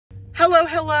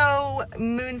Hello,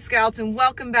 Moon Scouts, and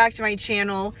welcome back to my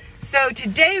channel. So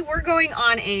today we're going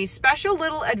on a special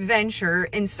little adventure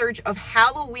in search of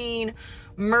Halloween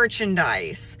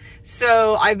merchandise.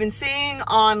 So I've been seeing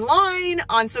online,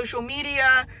 on social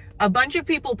media, a bunch of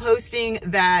people posting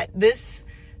that this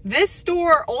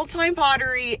store, Old Time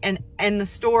Pottery, and the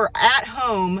store at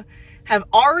home have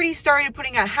already started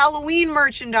putting out Halloween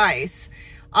merchandise.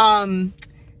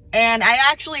 And I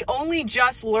actually only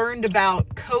just learned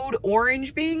about Code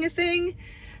Orange being a thing.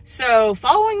 So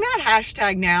following that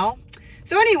hashtag now.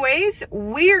 So anyways,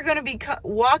 we are going to be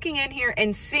walking in here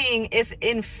and seeing if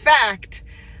in fact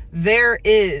there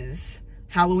is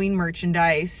Halloween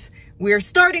merchandise. We're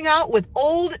starting out with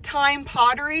Old Time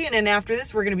Pottery, and then after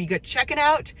this we're going to be checking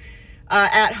out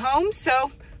at home. So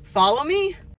follow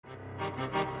me.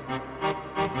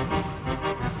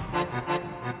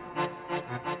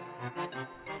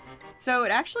 So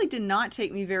it actually did not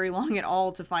take me very long at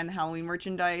all to find the Halloween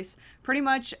merchandise. Pretty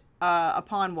much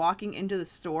upon walking into the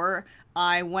store,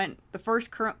 the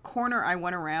first corner I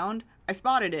went around, I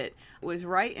spotted it. It was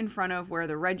right in front of where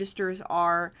the registers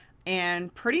are,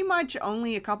 and pretty much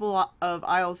only a couple of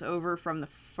aisles over from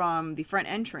the front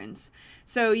entrance.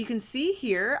 So you can see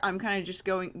here, I'm kind of just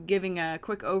giving a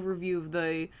quick overview of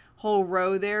the whole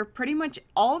row there. Pretty much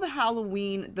all the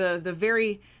Halloween, the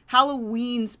very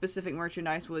Halloween specific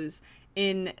merchandise was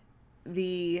in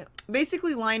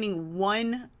basically lining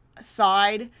one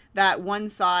side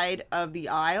of the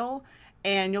aisle.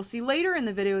 And you'll see later in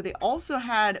the video they also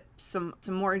had some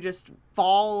more just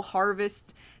fall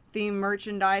harvest themed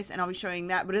merchandise, and I'll be showing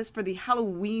that. But as for the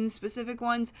Halloween specific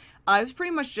ones, it was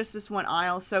pretty much just this one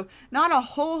aisle, so not a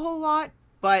whole lot,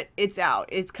 but it's out.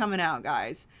 It's coming out,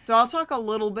 guys. So I'll talk a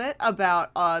little bit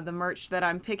about the merch that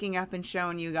I'm picking up and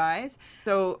showing you guys.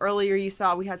 So earlier you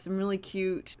saw we had some really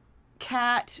cute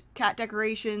cat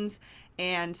decorations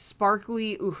and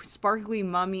sparkly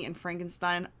mummy and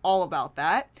Frankenstein, all about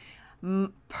that.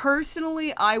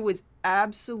 Personally, I was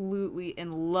absolutely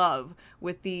in love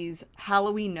with these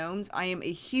Halloween gnomes. I am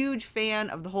a huge fan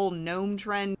of the whole gnome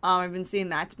trend. I've been seeing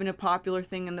that's been a popular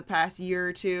thing in the past year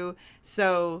or two,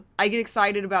 so I get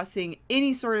excited about seeing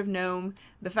any sort of gnome.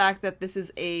 The fact that this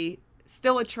is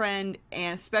still a trend,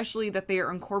 and especially that they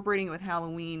are incorporating it with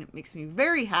Halloween, makes me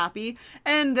very happy,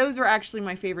 and those are actually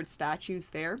my favorite statues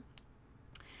there.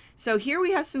 So here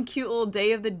we have some cute little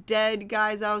Day of the Dead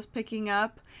guys that I was picking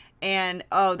up. And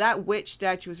oh, that witch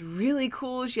statue was really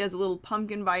cool. She has a little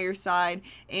pumpkin by her side,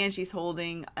 and she's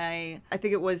holding I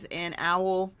think it was an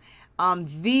owl.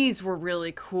 These were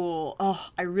really cool. Oh,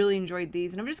 I really enjoyed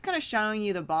these. And I'm just kind of showing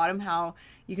you the bottom, how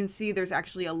you can see there's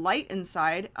actually a light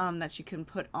inside that you can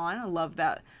put on. I love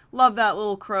that. Love that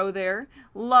little crow there.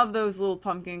 Love those little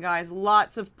pumpkin guys.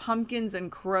 Lots of pumpkins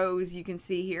and crows you can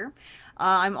see here.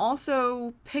 I'm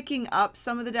also picking up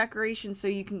some of the decorations so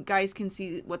you guys can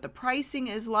see what the pricing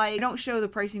is like. I don't show the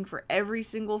pricing for every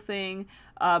single thing,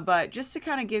 but just to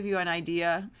kind of give you an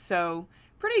idea. So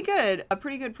pretty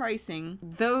good pricing.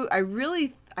 Though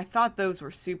I thought those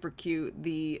were super cute,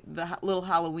 the little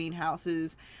Halloween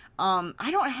houses.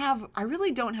 I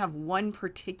really don't have one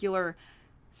particular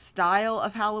style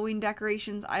of Halloween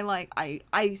decorations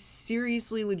I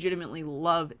seriously, legitimately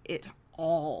love it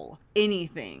all.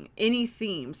 Anything, any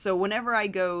theme. So whenever I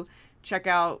go check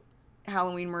out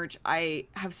Halloween merch, I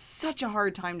have such a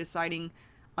hard time deciding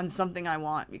on something I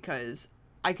want, because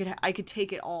I could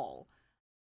take it all.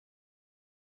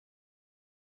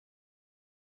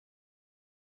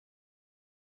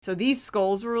 So these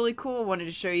skulls were really cool. I wanted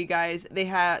to show you guys.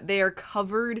 They are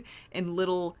covered in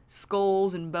little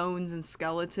skulls and bones and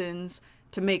skeletons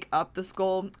to make up the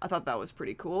skull. I thought that was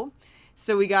pretty cool.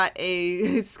 So we got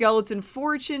a skeleton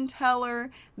fortune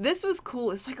teller. This was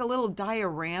cool. It's like a little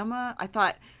diorama. I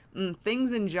thought,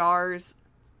 things in jars,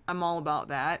 I'm all about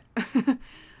that.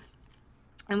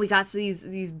 And we got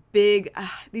these big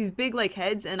like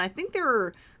heads, and I think they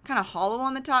were kind of hollow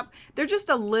on the top. They're just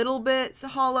a little bit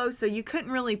hollow, so you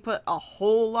couldn't really put a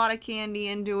whole lot of candy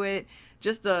into it.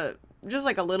 Just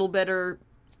like a little bit, or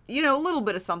a little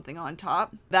bit of something on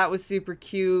top. That was super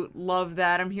cute. Love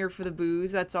that. I'm here for the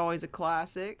booze. That's always a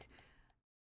classic.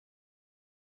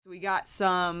 So we got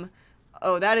some,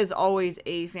 oh, that is always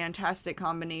a fantastic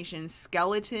combination.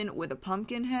 Skeleton with a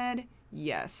pumpkin head.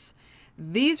 Yes.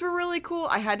 These were really cool.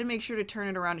 I had to make sure to turn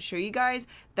it around to show you guys.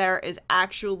 There is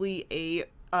actually a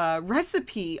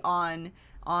recipe on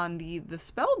the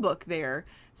spell book there.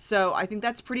 So I think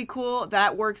that's pretty cool.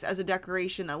 That works as a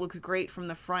decoration. That looks great from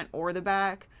the front or the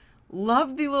back.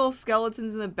 Love the little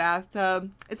skeletons in the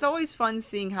bathtub. It's always fun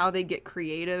seeing how they get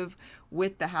creative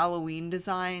with the Halloween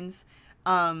designs.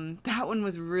 That one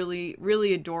was really,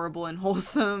 really adorable and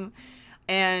wholesome.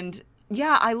 And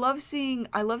yeah, I love seeing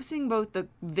both the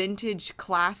vintage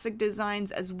classic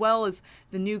designs as well as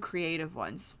the new creative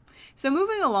ones. So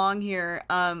moving along here,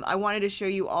 I wanted to show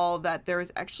you all that there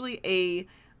is actually a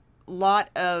lot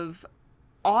of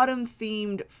autumn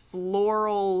themed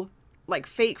floral, like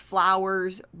fake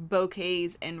flowers,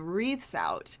 bouquets, and wreaths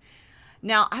out.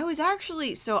 Now, I was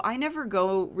actually, so I never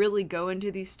really go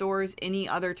into these stores any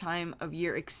other time of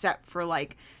year except for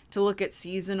like to look at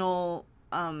seasonal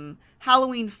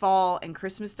Halloween, fall, and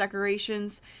Christmas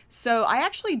decorations. So I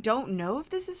actually don't know if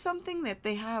this is something that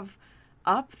they have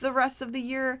up the rest of the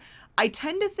year. I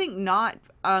tend to think not,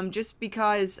 just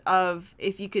because of,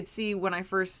 if you could see when I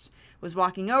first was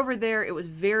walking over there, it was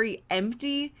very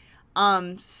empty.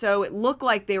 So it looked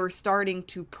like they were starting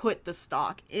to put the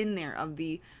stock in there of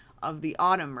the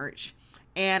autumn merch.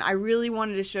 And I really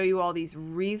wanted to show you all these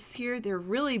wreaths here. They're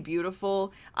really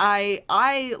beautiful.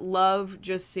 I love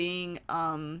just seeing,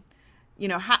 you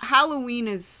know, Halloween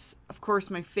is of course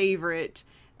my favorite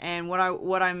and what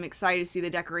I'm excited to see the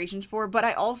decorations for, but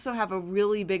I also have a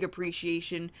really big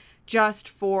appreciation just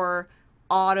for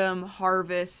autumn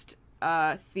harvest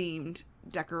themed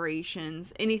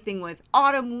decorations. Anything with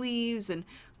autumn leaves and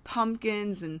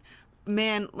pumpkins, and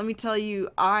man, let me tell you,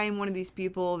 I'm one of these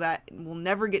people that will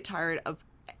never get tired of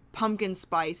pumpkin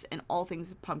spice and all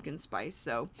things pumpkin spice.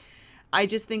 So I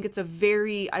just think it's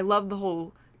I love the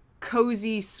whole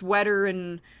cozy sweater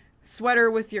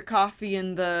with your coffee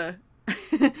and the,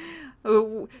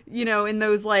 you know, in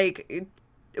those like,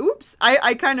 oops,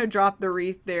 I kind of dropped the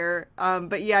wreath there.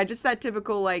 But yeah, just that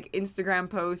typical like Instagram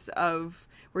post of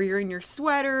where you're in your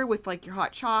sweater with like your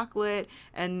hot chocolate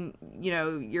and, you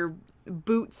know, your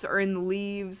boots are in the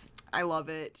leaves. I love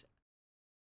it.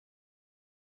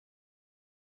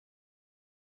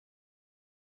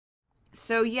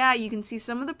 So yeah, you can see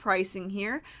some of the pricing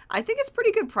here. I think it's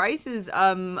pretty good prices.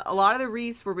 A lot of the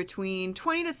wreaths were between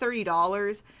 $20 to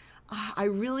 $30. I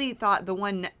really thought the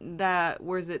one that,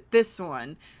 where is it? This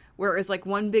one, where it was like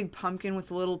one big pumpkin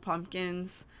with little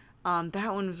pumpkins.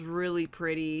 That one was really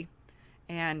pretty.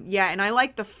 And yeah, and I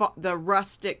like the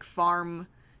rustic farm,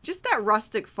 just that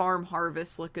rustic farm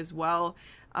harvest look as well.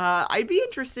 I'd be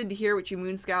interested to hear what you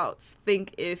Moon Scouts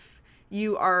think if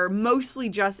you are mostly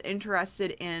just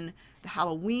interested in the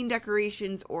Halloween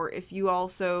decorations, or if you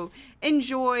also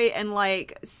enjoy and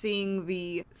like seeing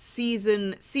the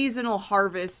seasonal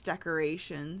harvest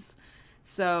decorations.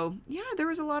 So yeah, there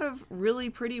was a lot of really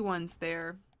pretty ones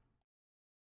there.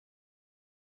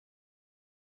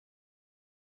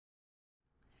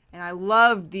 And I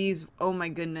love these, oh my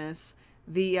goodness,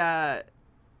 the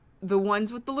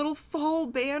ones with the little fall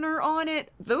banner on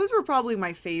it. Those were probably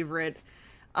my favorite.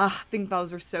 I think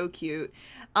those are so cute.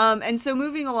 And so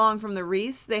moving along from the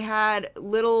wreaths, they had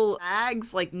little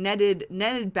bags, like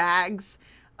netted bags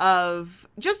of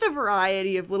just a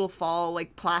variety of little fall,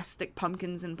 like plastic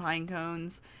pumpkins and pine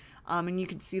cones. And you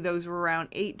can see those were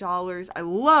around $8. I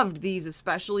loved these,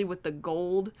 especially with the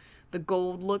gold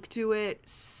look to it.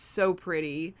 So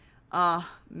pretty.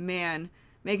 Man,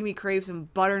 making me crave some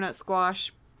butternut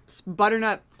squash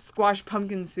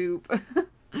pumpkin soup.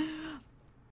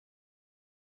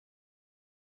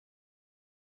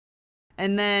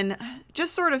 And then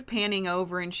just sort of panning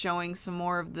over and showing some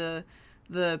more of the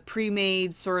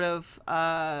pre-made sort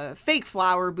of fake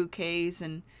flower bouquets.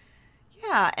 And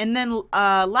yeah, and then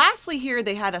lastly here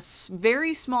they had a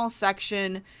very small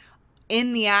section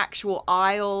in the actual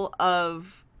aisle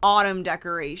of autumn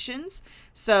decorations.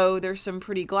 So there's some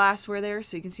pretty glassware there,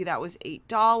 so you can see that was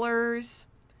 $8.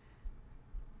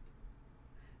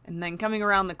 And then coming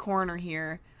around the corner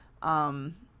here,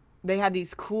 they had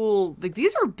these cool, like,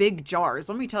 these were big jars.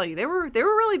 Let me tell you, they were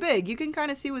really big. You can kind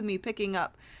of see with me picking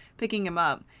them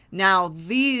up. Now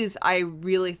these I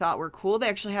really thought were cool. They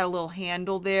actually had a little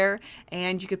handle there,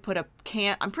 and you could put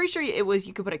I'm pretty sure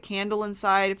you could put a candle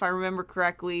inside, if I remember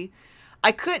correctly.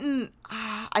 I couldn't,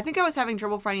 I think I was having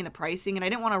trouble finding the pricing, and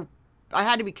I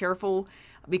had to be careful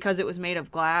because it was made of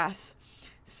glass.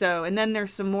 So, and then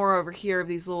there's some more over here of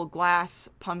these little glass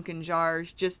pumpkin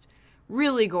jars, just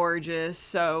really gorgeous.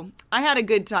 So I had a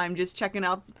good time just checking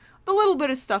out the little bit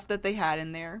of stuff that they had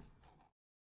in there.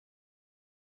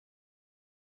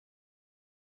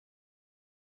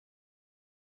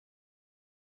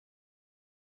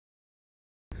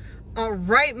 All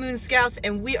right, Moon Scouts,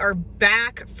 and we are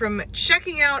back from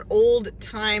checking out old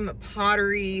time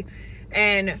pottery.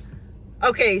 And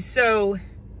okay, so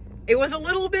it was a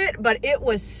little bit, but it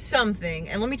was something.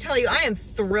 And let me tell you, I am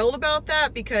thrilled about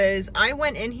that, because I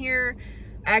went in here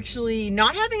actually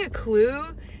not having a clue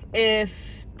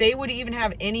if they would even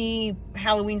have any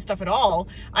Halloween stuff at all.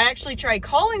 I actually tried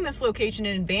calling this location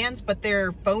in advance, but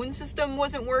their phone system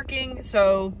wasn't working.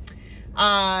 So,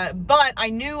 but I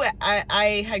knew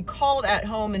I had called At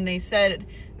Home, and they said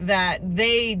that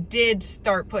they did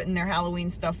start putting their Halloween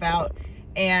stuff out.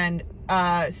 And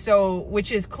so,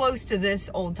 which is close to this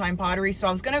Old Time Pottery. So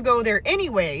I was going to go there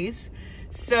anyways.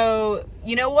 So,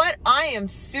 you know what? I am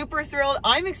super thrilled.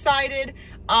 I'm excited.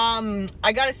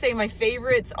 I gotta say my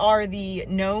favorites are the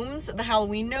gnomes, the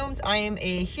Halloween gnomes. I am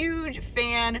a huge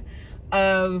fan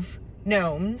of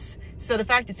gnomes. So the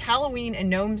fact it's Halloween and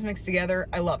gnomes mixed together,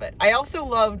 I love it. I also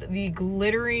loved the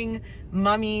glittering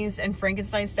mummies and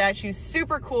Frankenstein statues.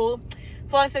 Super cool.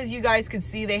 Plus, as you guys could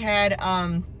see, they had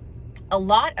a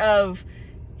lot of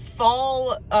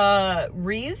fall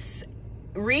wreaths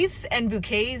and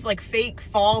bouquets, like fake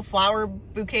fall flower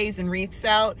bouquets and wreaths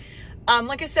out.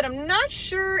 Like I said, I'm not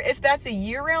sure if that's a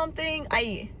year-round thing.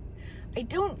 I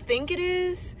don't think it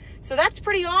is. So that's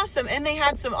pretty awesome. And they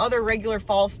had some other regular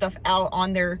fall stuff out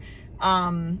on their,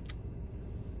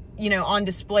 you know, on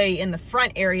display in the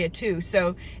front area too.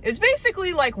 So it was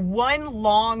basically like one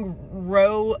long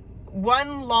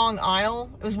aisle.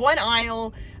 It was one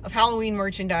aisle of Halloween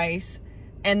merchandise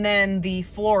and then the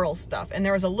floral stuff. And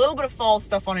there was a little bit of fall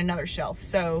stuff on another shelf.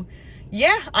 So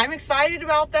yeah, I'm excited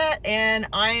about that, and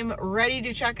I'm ready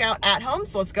to check out At Home,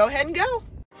 so let's go ahead and go.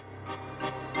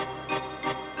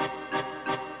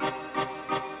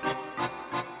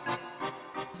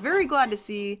 I was very glad to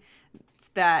see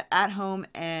that At Home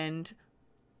and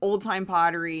Old Time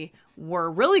Pottery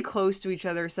were really close to each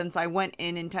other, since I went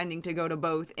in intending to go to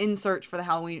both in search for the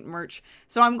Halloween merch.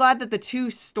 So I'm glad that the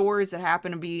two stores that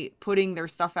happen to be putting their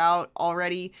stuff out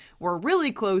already were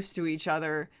really close to each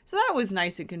other. So that was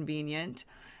nice and convenient.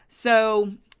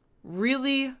 So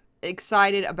really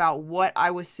excited about what I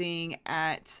was seeing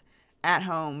at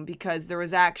Home, because there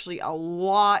was actually a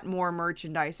lot more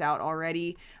merchandise out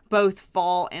already, both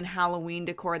fall and Halloween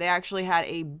decor. They actually had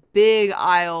a big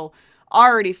aisle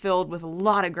already filled with a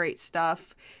lot of great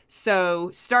stuff.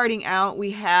 So starting out,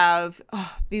 we have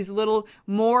these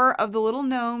more of the little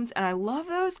gnomes, and I love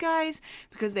those guys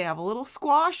because they have a little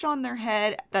squash on their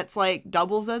head that's like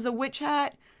doubles as a witch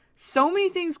hat. So many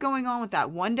things going on with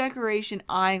that one decoration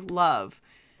I love.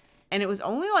 And it was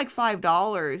only like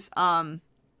 $5.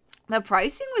 The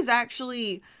pricing was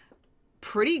actually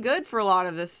pretty good for a lot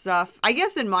of this stuff. I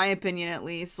guess in my opinion, at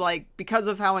least, like because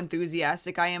of how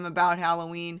enthusiastic I am about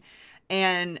Halloween.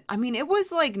 And I mean, it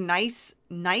was like nice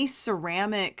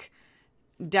ceramic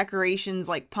decorations,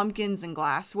 like pumpkins and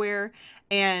glassware.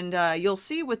 And you'll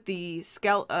see with the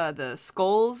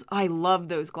skulls, I love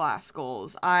those glass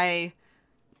skulls. I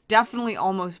definitely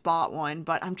almost bought one,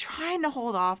 but I'm trying to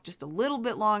hold off just a little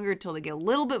bit longer till they get a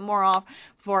little bit more off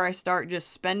before I start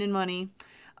just spending money.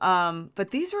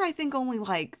 But these were, I think, only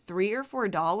like $3 or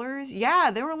 $4.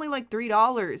 Yeah, they were only like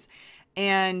 $3.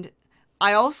 And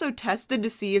I also tested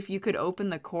to see if you could open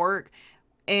the cork,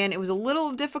 and it was a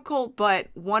little difficult, but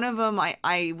one of them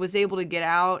I was able to get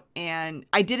out, and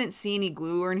I didn't see any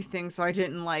glue or anything, so I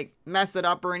didn't like mess it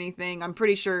up or anything. I'm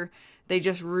pretty sure they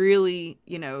just really,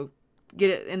 you know,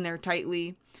 get it in there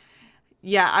tightly.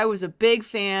 Yeah, I was a big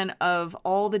fan of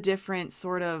all the different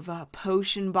sort of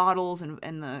potion bottles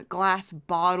and the glass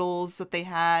bottles that they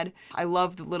had. I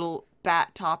love the little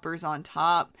Batt toppers on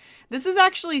top. This is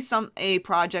actually a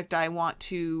project I want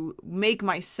to make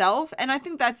myself, and I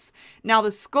think that's now the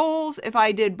skulls. If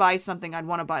I did buy something, I'd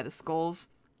want to buy the skulls.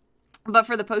 But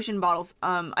for the potion bottles,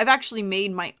 I've actually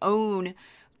made my own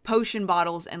potion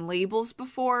bottles and labels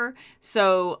before,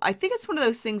 so I think it's one of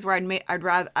those things where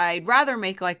I'd rather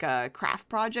make like a craft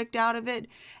project out of it.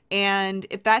 And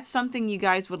if that's something you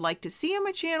guys would like to see on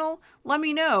my channel, let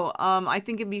me know. I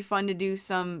think it'd be fun to do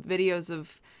some videos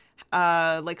of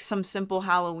like some simple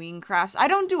Halloween crafts. I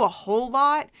don't do a whole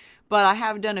lot, but I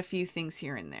have done a few things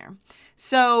here and there.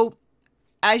 So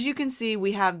as you can see,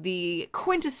 we have the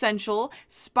quintessential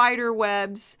spider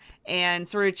webs and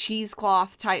sort of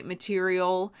cheesecloth type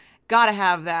material. Gotta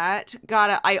have that.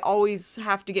 I always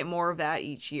have to get more of that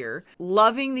each year.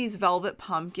 Loving these velvet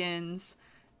pumpkins.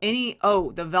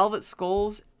 The velvet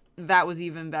skulls, that was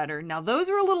even better. Now those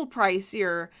are a little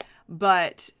pricier,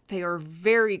 but they are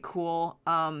very cool.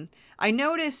 I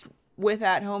noticed with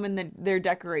At Home and their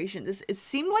decorations, it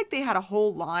seemed like they had a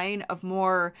whole line of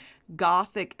more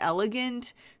gothic,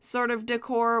 elegant sort of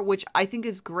decor, which I think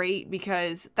is great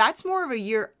because that's more of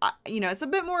a it's a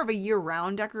bit more of a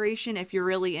year-round decoration if you're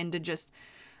really into just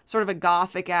sort of a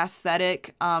gothic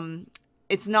aesthetic.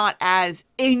 It's not as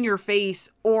in-your-face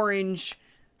orange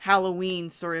Halloween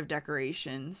sort of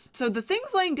decorations. So the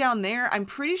things laying down there, I'm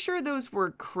pretty sure those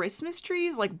were Christmas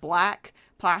trees, like black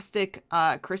plastic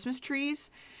Christmas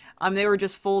trees. They were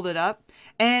just folded up.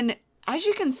 And as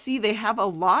you can see, they have a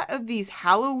lot of these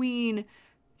Halloween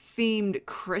themed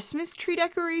Christmas tree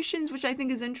decorations, which I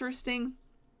think is interesting.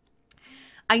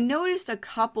 I noticed a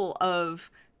couple of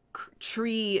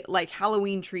like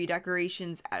Halloween tree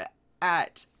decorations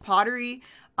at Pottery.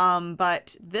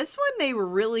 But this one, they were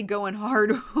really going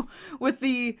hard with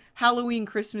the Halloween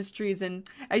Christmas trees. And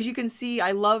as you can see,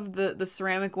 I love the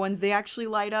ceramic ones. They actually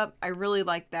light up. I really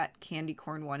like that candy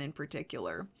corn one in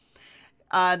particular.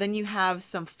 Then you have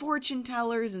some fortune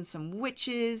tellers and some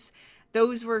witches.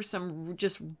 Those were some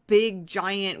just big,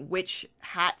 giant witch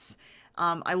hats.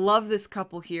 I love this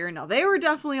couple here. Now, they were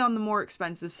definitely on the more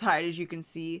expensive side, as you can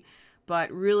see,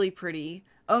 but really pretty.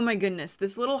 Oh my goodness,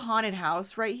 this little haunted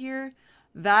house right here,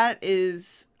 that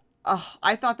is,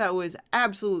 I thought that was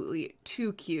absolutely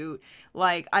too cute.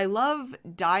 Like, I love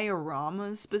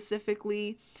dioramas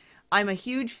specifically. I'm a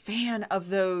huge fan of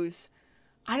those.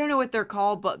 I don't know what they're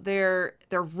called, but they're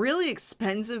really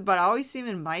expensive, but I always see them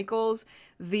in Michael's.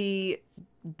 The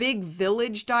big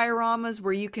village dioramas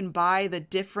where you can buy the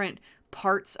different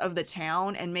parts of the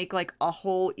town and make like a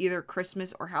whole either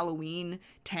Christmas or Halloween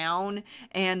town,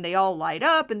 and they all light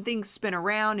up and things spin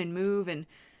around and move, and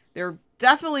they're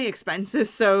definitely expensive,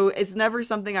 so it's never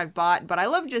something I've bought, but I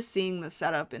love just seeing the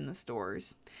setup in the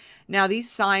stores. Now,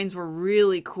 these signs were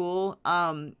really cool.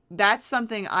 That's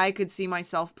something I could see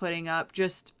myself putting up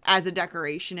just as a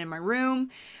decoration in my room.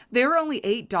 They were only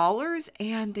 $8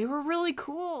 and they were really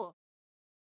cool.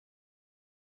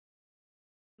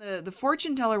 The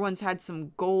fortune teller ones had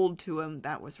some gold to them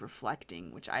that was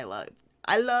reflecting, which I loved.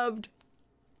 I loved.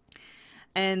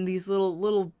 And these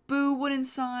little Boo wooden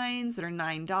signs that are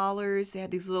 $9. They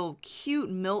had these little cute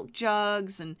milk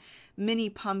jugs and mini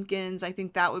pumpkins. I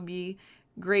think that would be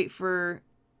great for,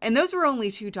 and those were only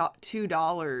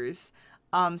 $2.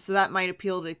 So that might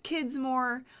appeal to kids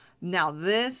more. Now,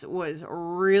 this was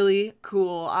really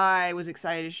cool. I was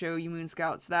excited to show you Moon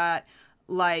Scouts that.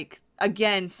 Like,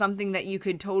 again, something that you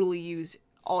could totally use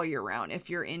all year round if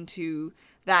you're into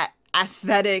that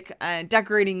aesthetic,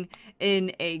 decorating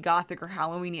in a gothic or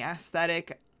Halloweeny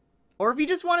aesthetic, or if you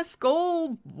just want a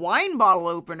skull wine bottle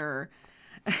opener.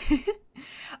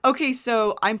 Okay,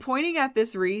 so I'm pointing at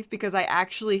this wreath because I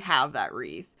actually have that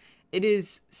wreath. It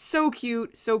is so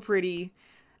cute, so pretty.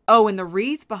 Oh, and the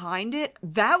wreath behind it,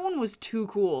 that one was too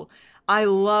cool. I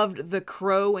loved the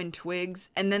crow and twigs,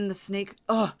 and then the snake.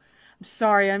 Oh, I'm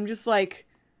sorry, I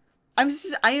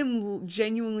am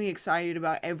genuinely excited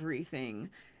about everything.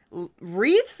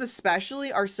 Wreaths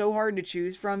especially are so hard to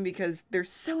choose from because there's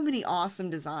so many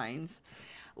awesome designs.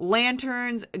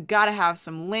 Lanterns, gotta have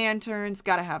some lanterns,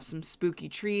 gotta have some spooky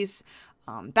trees.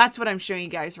 That's what I'm showing you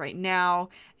guys right now.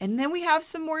 And then we have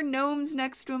some more gnomes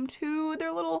next to them too.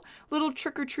 They're little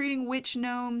trick-or-treating witch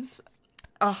gnomes.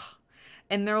 Oh,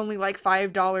 and they're only like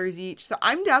 $5 each. So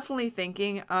I'm definitely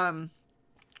thinking,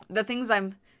 the things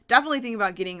I'm definitely thinking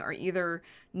about getting are either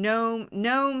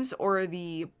gnomes or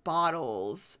the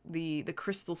bottles, the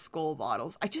crystal skull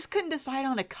bottles. I just couldn't decide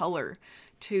on a color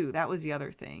too. That was the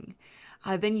other thing.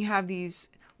 Then you have these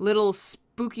little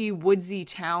spooky woodsy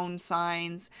town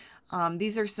signs.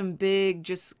 These are some big,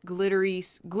 just glittery,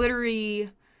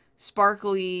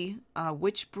 sparkly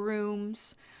witch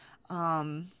brooms.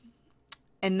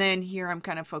 And then here I'm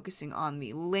kind of focusing on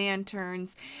the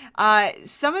lanterns.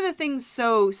 Some of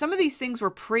these things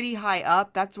were pretty high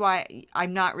up. That's why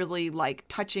I'm not really like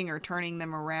touching or turning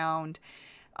them around.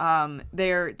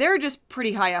 They're just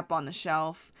pretty high up on the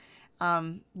shelf.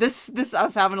 This I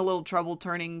was having a little trouble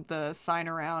turning the sign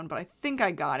around, but I think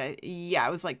I got it. Yeah,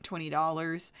 it was like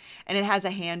 $20. And it has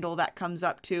a handle that comes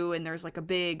up too, and there's like a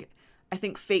big, I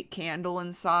think, fake candle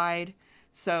inside.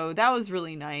 So that was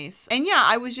really nice. And yeah,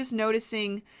 I was just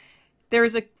noticing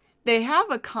they have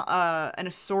an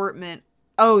assortment.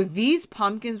 Oh, these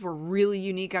pumpkins were really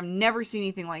unique. I've never seen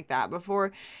anything like that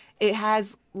before. It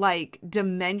has like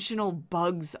dimensional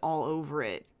bugs all over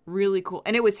it. Really cool.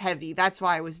 And it was heavy. That's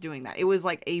why I was doing that. It was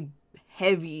like a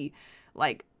heavy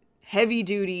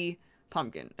duty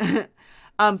pumpkin.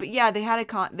 But yeah, they had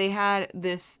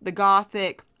the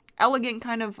gothic, elegant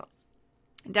kind of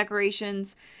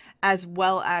decorations, as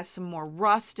well as some more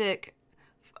rustic,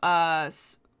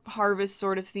 harvest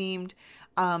sort of themed.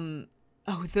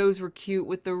 Oh, those were cute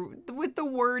with the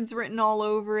words written all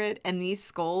over it. And these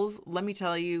skulls, let me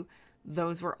tell you,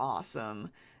 those were awesome.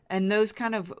 And those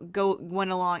kind of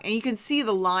went along, and you can see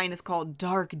the line is called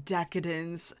Dark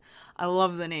Decadence. I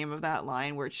love the name of that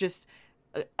line, where it's just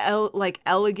like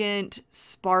elegant,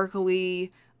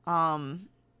 sparkly,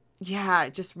 yeah,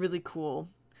 just really cool.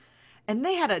 And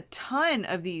they had a ton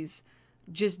of these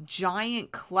just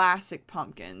giant classic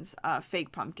pumpkins,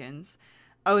 fake pumpkins.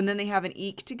 Oh, and then they have an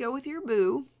eek to go with your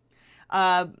boo.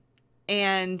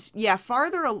 And yeah,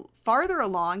 farther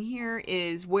along here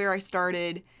is where I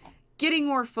started getting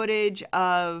more footage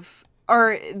of,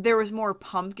 or there was more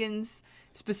pumpkins,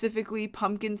 specifically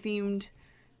pumpkin themed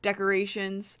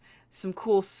decorations, some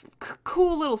cool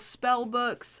little spell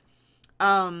books.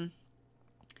 Oh,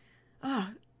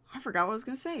 I forgot what I was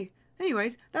gonna say.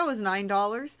 Anyways, that was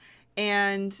 $9,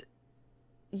 and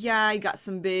yeah, I got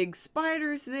some big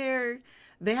spiders there.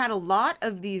 They had a lot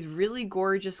of these really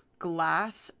gorgeous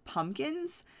glass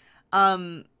pumpkins.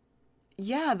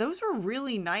 Yeah, those were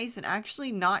really nice and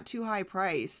actually not too high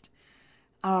priced.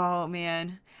 Oh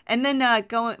man. And then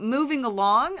moving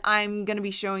along, I'm going to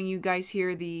be showing you guys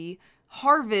here the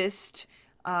harvest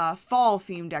fall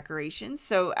themed decorations.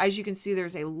 So as you can see,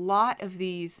 there's a lot of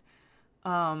these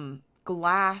beautiful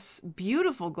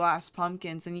glass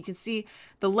pumpkins, and you can see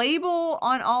the label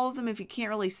on all of them. If you can't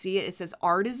really see it, it says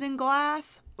artisan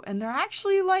glass, and they're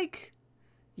actually like,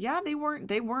 yeah, they weren't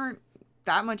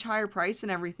that much higher price than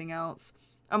everything else.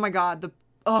 Oh my god,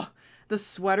 the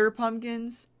sweater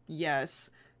pumpkins, yes,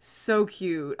 so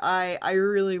cute. I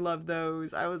really love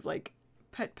those. I was like,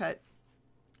 pet.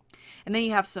 And then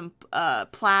you have some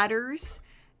platters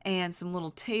and some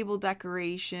little table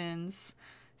decorations.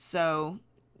 So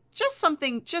just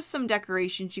some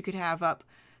decorations you could have up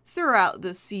throughout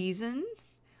the season.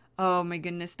 Oh my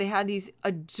goodness, they had these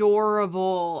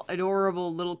adorable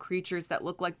little creatures that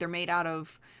look like they're made out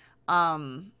of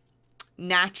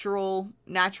natural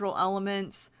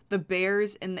elements. The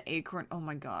bears and the acorn. Oh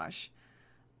my gosh.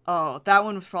 Oh, that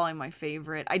one was probably my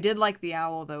favorite. I did like the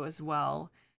owl though as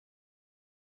well.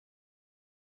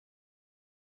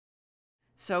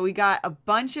 So we got a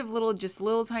bunch of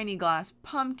little tiny glass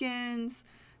pumpkins,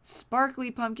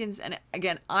 sparkly pumpkins, and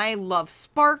again, I love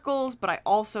sparkles, but I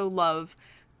also love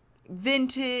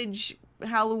vintage,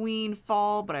 Halloween,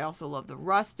 fall, but I also love the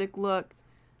rustic look.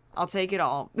 I'll take it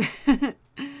all.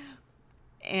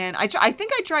 And I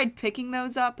think I tried picking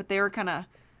those up, but they were kind of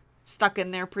stuck in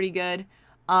there pretty good.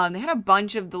 They had a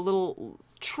bunch of the little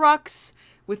trucks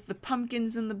with the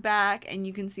pumpkins in the back, and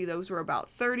you can see those were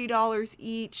about $30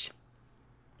 each.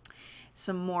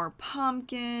 Some more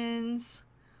pumpkins.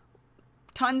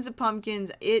 Tons of pumpkins.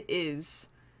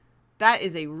 That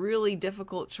is a really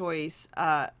difficult choice.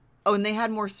 Oh, and they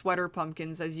had more sweater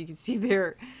pumpkins, as you can see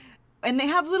there. And they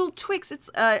have little twigs.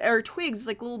 Or twigs. It's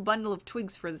like a little bundle of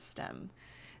twigs for the stem.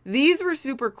 These were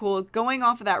super cool, going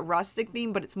off of that rustic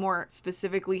theme, but it's more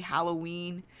specifically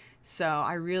Halloween. So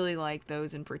I really like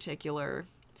those in particular.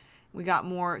 We got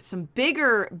some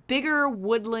bigger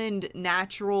woodland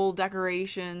natural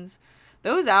decorations.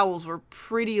 Those owls were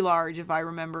pretty large, if I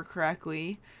remember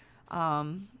correctly.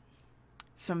 Some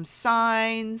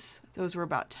signs. Those were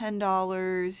about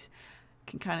 $10. You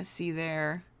can kind of see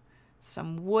there.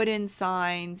 Some wooden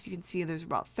signs. You can see there's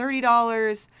about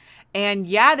 $30. And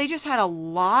yeah, they just had a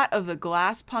lot of the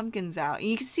glass pumpkins out. And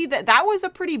you can see that was a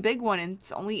pretty big one, and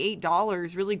it's only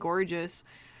 $8. Really gorgeous.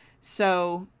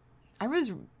 So I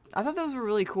thought those were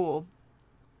really cool.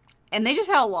 And they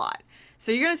just had a lot.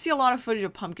 So you're going to see a lot of footage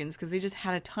of pumpkins because they just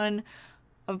had a ton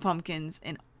of pumpkins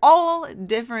in all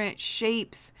different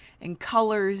shapes and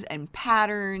colors and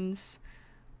patterns.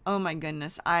 Oh my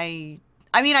goodness. I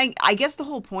mean, I guess the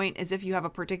whole point is if you have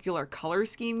a particular color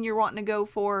scheme you're wanting to go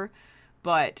for,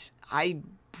 but I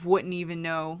wouldn't even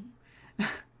know.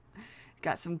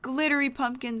 Got some glittery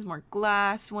pumpkins, more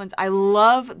glass ones. I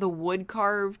love the wood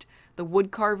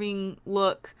carving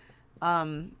look.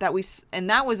 That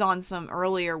was on some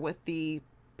earlier with the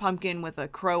pumpkin with a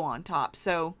crow on top.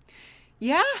 So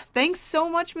yeah, thanks so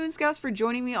much, Moon Scouts, for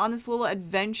joining me on this little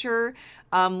adventure.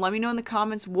 Let me know in the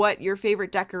comments what your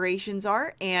favorite decorations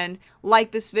are, and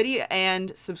like this video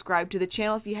and subscribe to the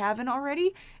channel if you haven't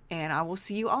already, and I will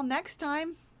see you all next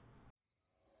time.